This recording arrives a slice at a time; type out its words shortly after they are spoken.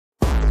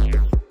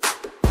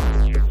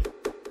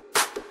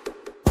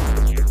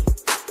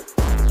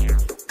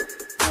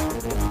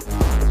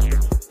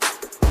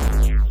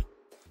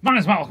My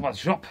name's Matt, welcome back to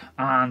the shop,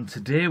 and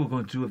today we're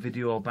going to do a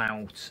video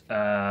about,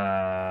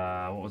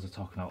 what was I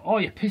talking about? Oh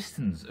yeah,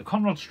 pistons,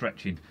 conrod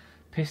stretching,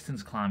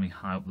 pistons climbing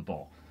high up the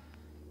bore.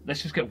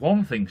 Let's just get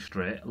one thing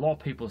straight. A lot of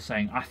people are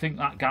saying, I think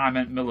that guy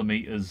meant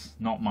millimetres,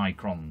 not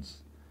microns.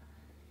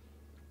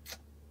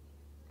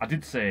 I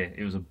did say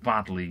it was the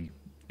point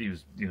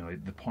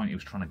he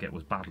was trying to get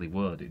was badly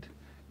worded.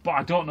 But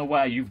I don't know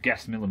where you've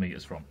guessed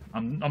millimetres from.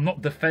 I'm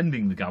not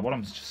defending the guy, what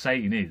I'm just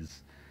saying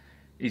is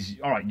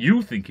alright,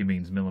 you think he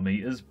means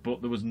millimetres,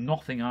 but there was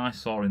nothing I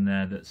saw in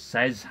there that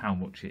says how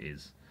much it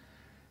is.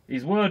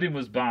 His wording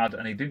was bad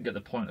and he didn't get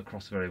the point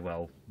across very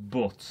well,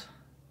 but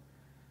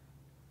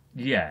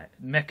yeah,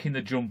 making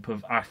the jump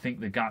of, I think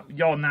the guy,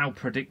 you're now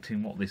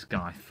predicting what this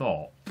guy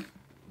thought.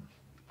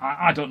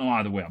 I don't know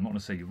either way. I'm not going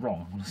to say you're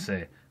wrong. I'm going to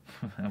say,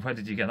 where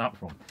did you get that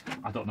from?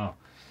 I don't know.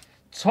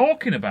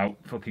 Talking about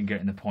fucking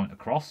getting the point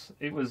across,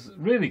 it was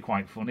really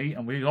quite funny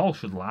and we all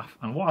should laugh.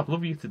 And what I'd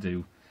love you to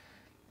do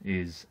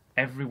is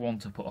everyone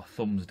to put a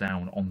thumbs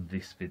down on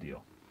this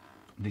video.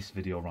 This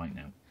video right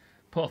now.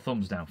 Put a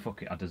thumbs down.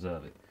 Fuck it, I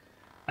deserve it.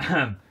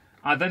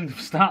 I then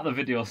start the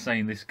video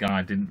saying this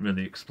guy didn't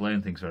really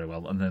explain things very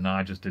well, and then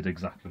I just did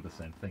exactly the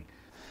same thing.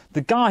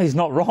 The guy's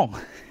not wrong.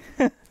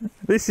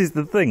 This is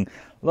the thing.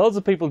 Loads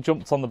of people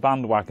jumped on the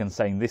bandwagon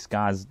saying this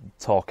guy's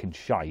talking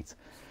shite.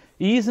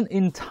 He isn't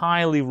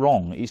entirely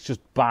wrong, it's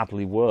just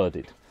badly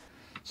worded.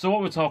 So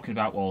what we're talking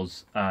about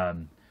was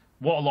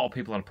what a lot of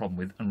people had a problem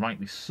with, and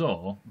rightly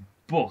so,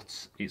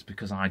 but it's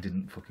because I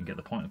didn't fucking get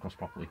the point across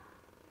properly.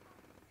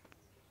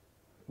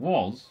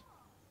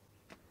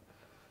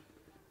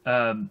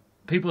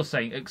 People are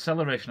saying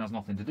acceleration has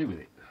nothing to do with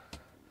it.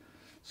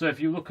 So if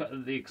you look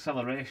at the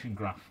acceleration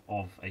graph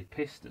of a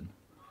piston,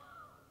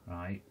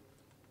 right,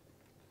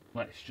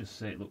 let's just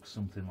say it looks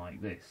something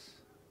like this.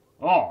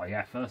 Oh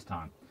yeah, first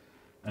time.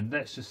 And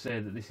let's just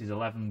say that this is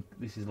 11,000,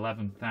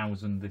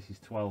 this is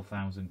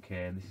 12,000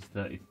 k, and this is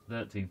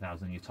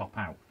 13,000, you top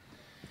out.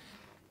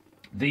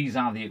 These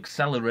are the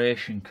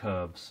acceleration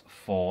curves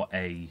for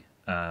a,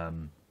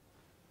 and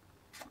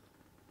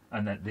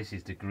then this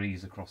is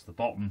degrees across the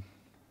bottom.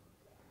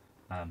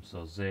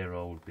 So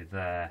 0 would be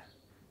there,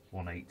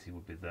 180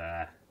 would be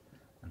there,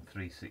 and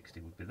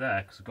 360 would be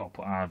there, because we've got to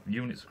put our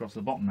units across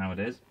the bottom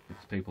nowadays,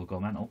 because people go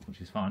mental,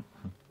 which is fine.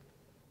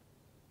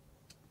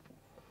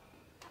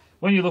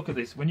 When you look at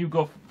this, when you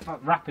go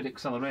rapid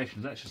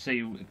accelerations, let's just say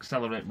you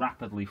accelerate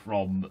rapidly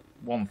from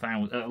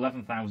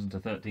 11,000 to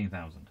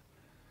 13,000.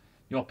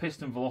 Your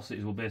piston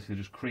velocities will basically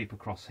just creep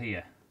across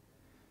here,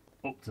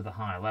 up to the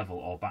higher level,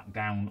 or back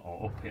down,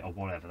 or up it, or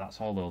whatever.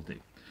 That's all they'll do.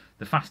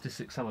 The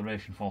fastest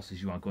acceleration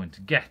forces you are going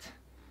to get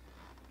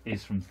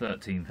is from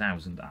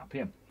 13,000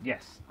 RPM.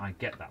 Yes, I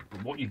get that.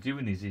 But what you're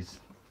doing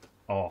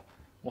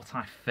what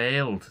I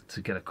failed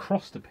to get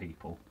across to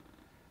people,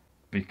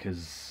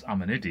 because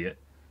I'm an idiot,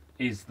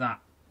 is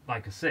that,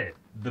 like I said,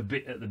 the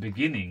bit at the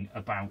beginning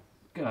about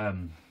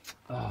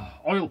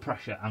oil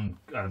pressure and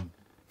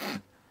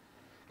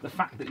the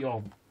fact that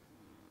your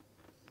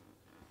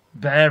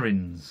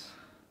bearings,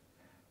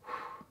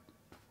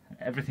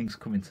 everything's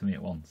coming to me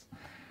at once.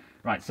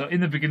 Right, so in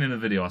the beginning of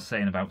the video I was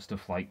saying about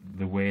stuff like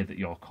the way that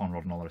your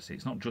conrod and all that,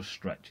 it's not just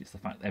stretch, it's the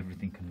fact that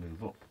everything can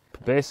move up.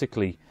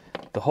 Basically,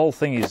 the whole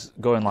thing is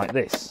going like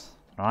this,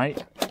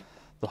 right?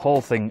 The whole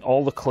thing,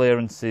 all the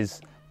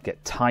clearances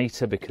get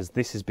tighter because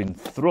this has been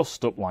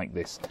thrust up like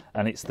this,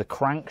 and it's the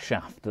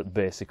crankshaft that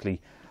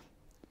basically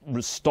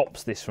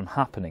stops this from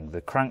happening. The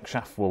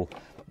crankshaft will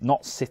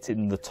not sit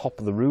in the top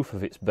of the roof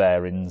of its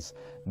bearings,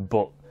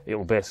 but it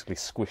will basically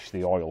squish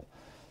the oil.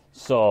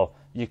 So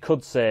you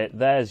could say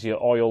there's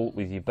your oil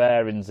with your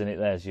bearings in it,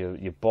 there's your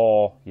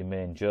bore, your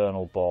main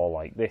journal bore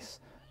like this,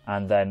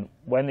 and then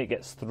when it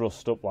gets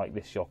thrust up like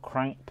this, your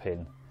crank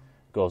pin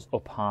goes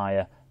up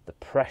higher, the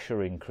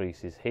pressure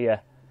increases here,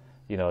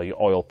 you know,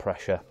 your oil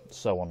pressure,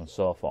 so on and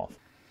so forth.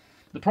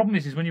 The problem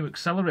is when you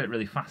accelerate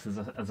really fast,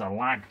 there's a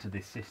lag to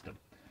this system.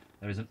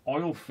 There is an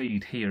oil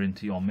feed here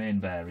into your main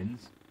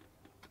bearings,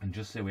 and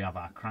just say we have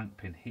our crank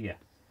pin here,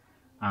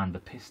 and the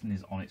piston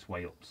is on its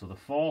way up. So the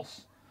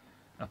force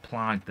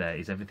applied there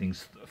is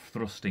everything's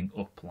thrusting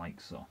up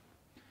like so.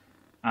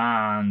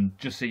 And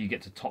just so you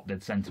get to top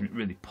dead centre, it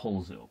really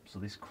pulls it up. So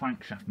this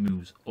crankshaft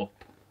moves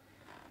up.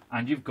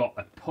 And you've got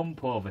a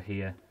pump over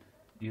here.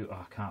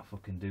 I can't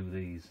fucking do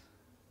these.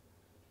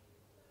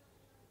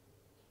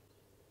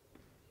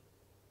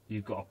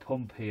 You've got a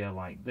pump here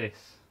like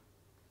this.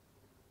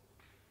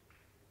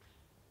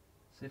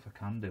 See if I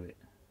can do it.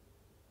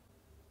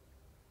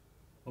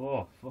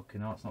 Oh,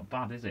 fucking hell, it's not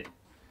bad, is it?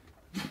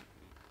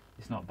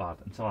 It's not bad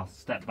until I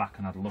step back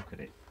and had a look at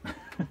it.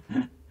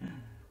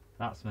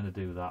 That's going to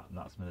do that, and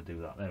that's going to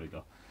do that. There we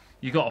go.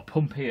 You've got a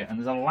pump here, and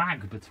there's a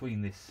lag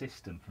between this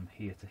system from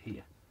here to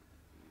here.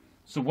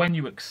 So when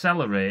you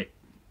accelerate,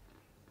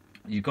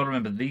 you've got to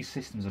remember these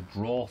systems are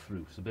draw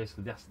through. So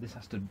basically this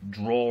has to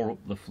draw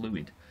up the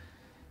fluid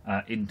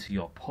into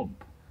your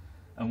pump.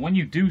 And when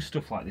you do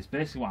stuff like this,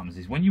 basically what happens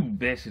is when you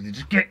basically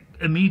just get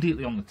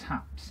immediately on the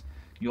taps,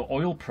 your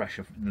oil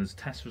pressure, there's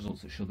test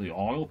results that show that your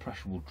oil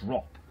pressure will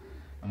drop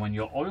And when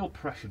your oil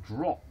pressure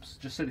drops,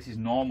 just say this is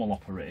normal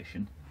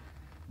operation,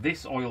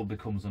 this oil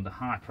becomes under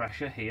high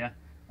pressure here,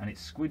 and it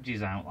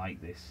squidges out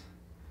like this.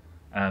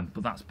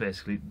 But that's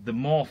basically, the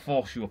more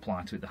force you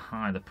apply to it, the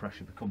higher the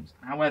pressure becomes.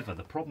 However,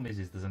 the problem is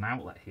there's an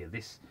outlet here.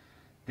 This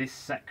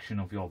section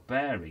of your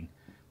bearing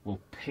will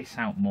piss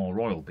out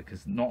more oil,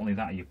 because not only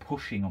that are you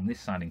pushing on this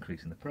side,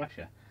 increasing the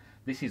pressure.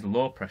 This is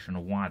low pressure and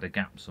a wider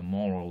gap, so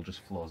more oil just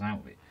flows out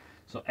of it.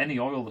 So any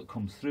oil that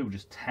comes through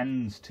just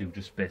tends to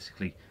just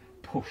basically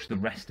push the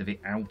rest of it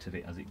out of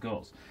it as it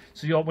goes.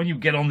 So when you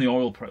get on the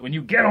when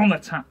you get on the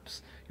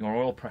taps, your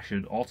oil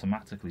pressure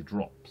automatically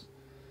drops.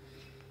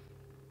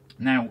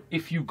 Now,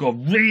 if you go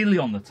really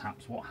on the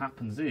taps, what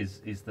happens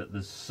is that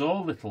there's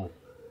so little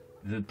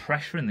the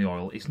pressure in the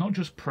oil. It's not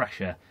just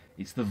pressure,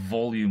 it's the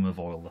volume of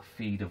oil, the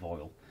feed of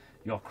oil.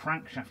 Your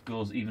crankshaft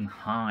goes even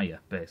higher,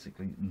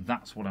 basically.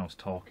 That's what I was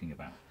talking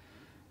about.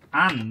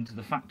 And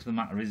the fact of the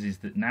matter is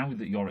that now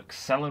that you're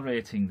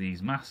accelerating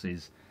these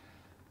masses,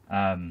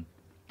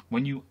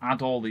 when you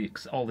add all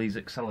these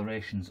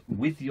accelerations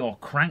with your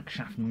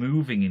crankshaft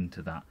moving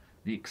into that,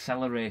 the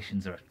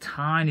accelerations are a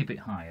tiny bit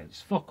higher.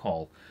 It's fuck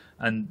all.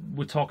 And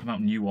we're talking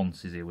about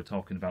nuances here. We're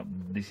talking about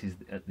this is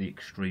at the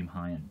extreme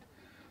high end.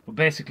 But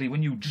basically,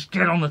 when you just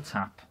get on the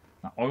tap,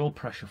 that oil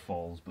pressure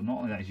falls. But not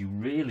only that, as you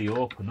really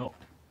open up,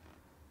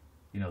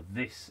 you know,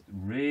 this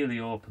really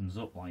opens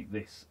up like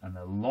this, and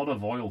a lot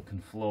of oil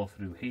can flow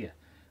through here.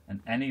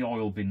 And any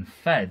oil being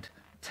fed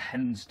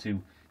tends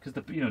to,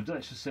 because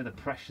let's just say the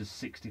pressure's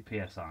 60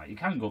 psi. It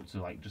can go up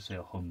to like just say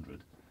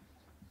 100.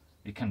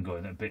 It can go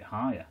in a bit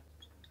higher.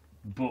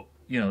 But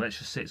let's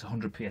just say it's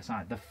 100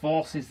 psi. The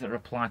forces that are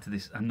applied to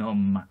this are no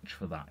match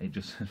for that. It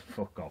just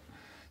fuck off.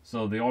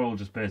 So the oil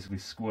just basically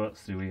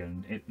squirts through here,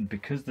 and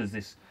because there's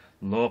this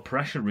low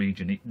pressure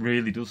region, it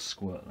really does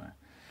squirt there.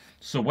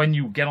 So when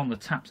you get on the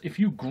taps, if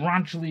you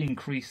gradually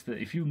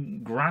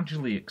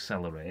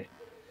accelerate,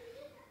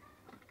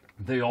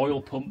 the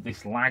oil pump,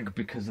 this lag,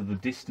 because of the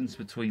distance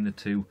between the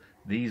two,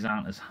 these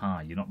aren't as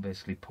high. You're not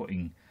basically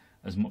putting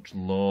as much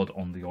load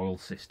on the oil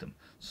system,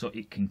 so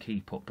it can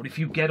keep up. But if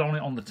you get on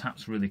it on the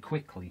taps really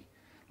quickly,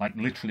 like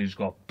literally just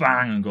go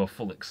bang and go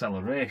full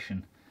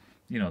acceleration,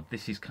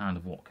 this is kind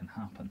of what can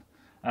happen.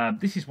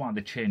 This is why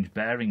they change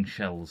bearing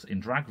shells in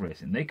drag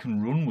racing. They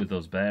can run with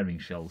those bearing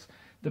shells.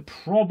 They're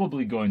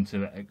probably going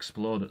to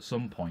explode at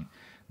some point,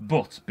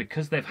 but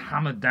because they've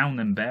hammered down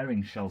them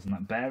bearing shells and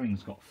that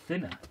bearing's got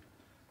thinner,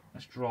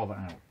 let's draw that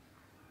out.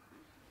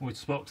 We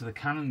spoke to the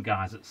Canon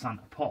guys at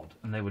Santa Pod,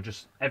 and they were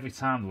just, every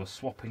time they were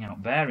swapping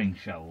out bearing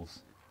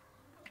shells.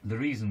 The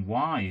reason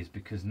why is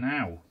because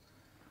now,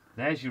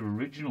 there's your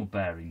original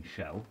bearing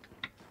shell.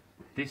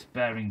 This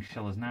bearing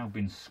shell has now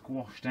been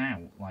squashed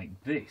out like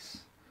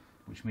this,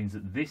 which means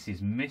that this is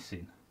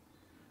missing,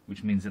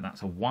 which means that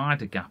that's a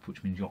wider gap,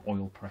 which means your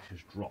oil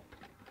pressures drop.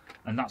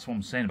 And that's what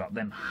I'm saying about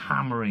them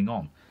hammering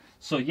on.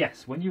 So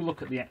yes, when you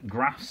look at the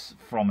graphs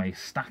from a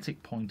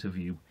static point of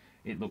view,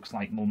 it looks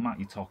like, well, Matt,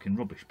 you're talking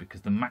rubbish,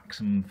 because the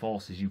maximum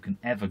forces you can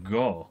ever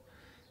go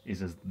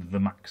is as the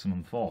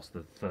maximum force,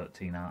 the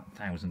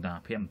 13,000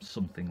 RPM,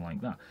 something like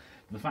that.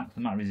 The fact of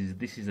the matter is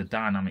this is a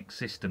dynamic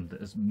system that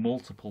has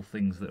multiple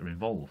things that are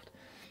involved.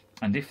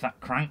 And if that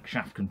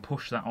crankshaft can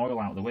push that oil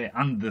out of the way,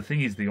 and the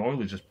thing is the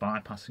oil is just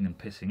bypassing and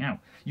pissing out,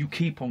 you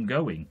keep on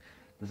going,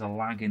 there's a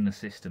lag in the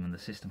system, and the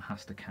system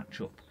has to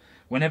catch up.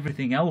 When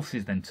everything else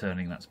is then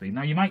turning that speed.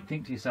 Now you might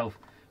think to yourself,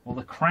 well,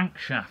 the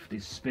crankshaft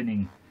is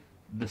spinning,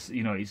 this,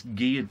 it's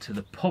geared to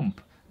the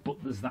pump,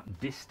 but there's that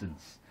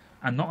distance.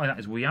 And not only that,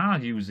 is we are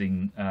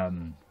using a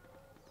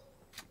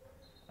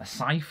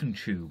siphon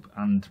tube,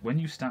 and when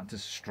you start to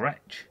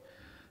stretch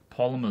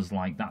polymers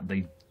like that,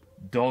 they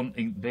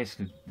don't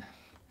basically.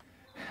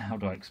 How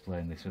do I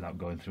explain this without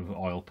going through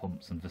oil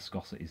pumps and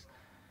viscosities?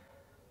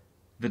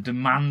 The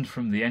demand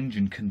from the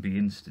engine can be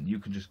instant. You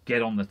can just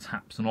get on the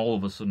taps and all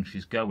of a sudden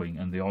she's going,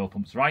 and the oil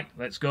pump's right,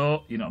 let's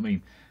go, you know what I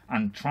mean?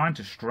 And trying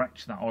to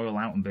stretch that oil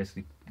out and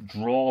basically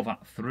draw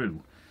that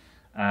through,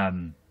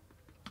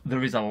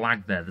 there is a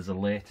lag there, there's a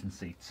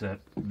latency. So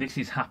this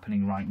is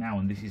happening right now,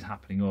 and this is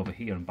happening over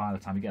here, and by the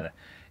time we get there,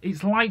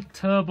 it's like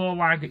turbo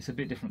lag. It's a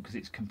bit different because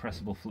it's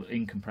compressible,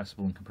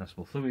 incompressible and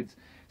compressible fluids.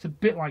 It's a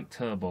bit like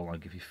turbo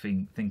lag if you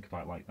think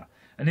about it like that.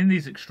 And in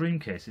these extreme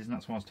cases, and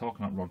that's why I was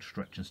talking about rod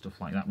stretch and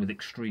stuff like that, with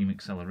extreme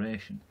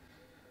acceleration,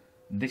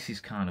 this is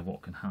kind of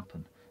what can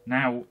happen.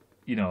 Now,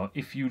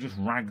 if you just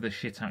rag the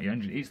shit out of your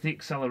engine, it's the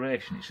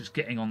acceleration, it's just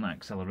getting on that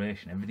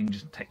acceleration. Everything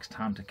just takes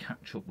time to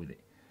catch up with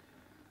it.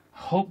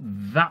 Hope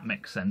that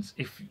makes sense.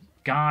 If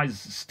guys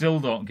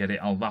still don't get it,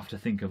 I'll have to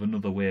think of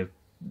another way of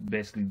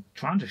basically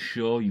trying to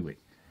show you it.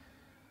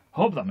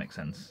 Hope that makes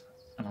sense,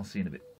 and I'll see you in a bit.